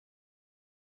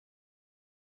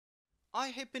I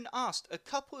have been asked a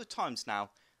couple of times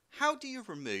now, how do you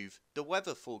remove the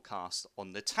weather forecast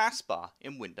on the taskbar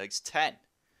in Windows 10?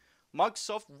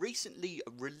 Microsoft recently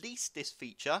released this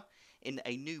feature in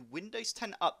a new Windows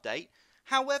 10 update.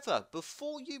 However,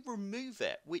 before you remove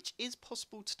it, which is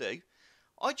possible to do,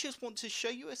 I just want to show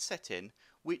you a setting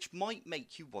which might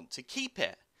make you want to keep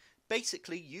it.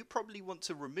 Basically, you probably want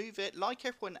to remove it like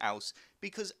everyone else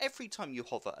because every time you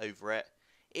hover over it,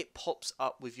 it pops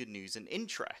up with your news and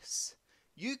interests.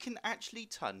 You can actually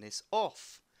turn this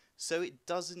off so it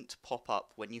doesn't pop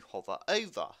up when you hover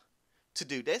over. To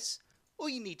do this, all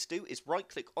you need to do is right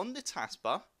click on the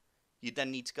taskbar. You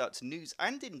then need to go up to news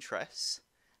and interests,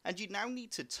 and you now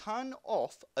need to turn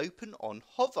off open on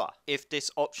hover. If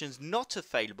this option's not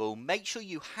available, make sure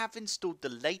you have installed the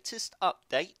latest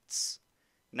updates.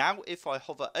 Now if I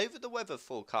hover over the weather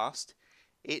forecast,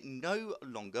 it no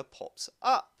longer pops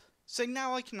up. So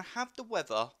now I can have the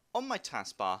weather on my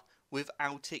taskbar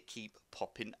without it keep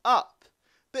popping up.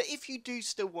 But if you do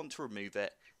still want to remove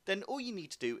it, then all you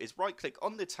need to do is right click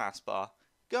on the taskbar,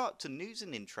 go up to news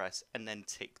and interests, and then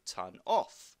tick turn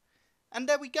off. And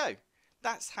there we go.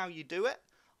 That's how you do it.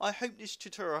 I hope this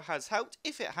tutorial has helped.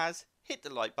 If it has, hit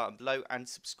the like button below and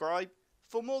subscribe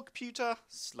for more computer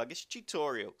sluggish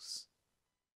tutorials.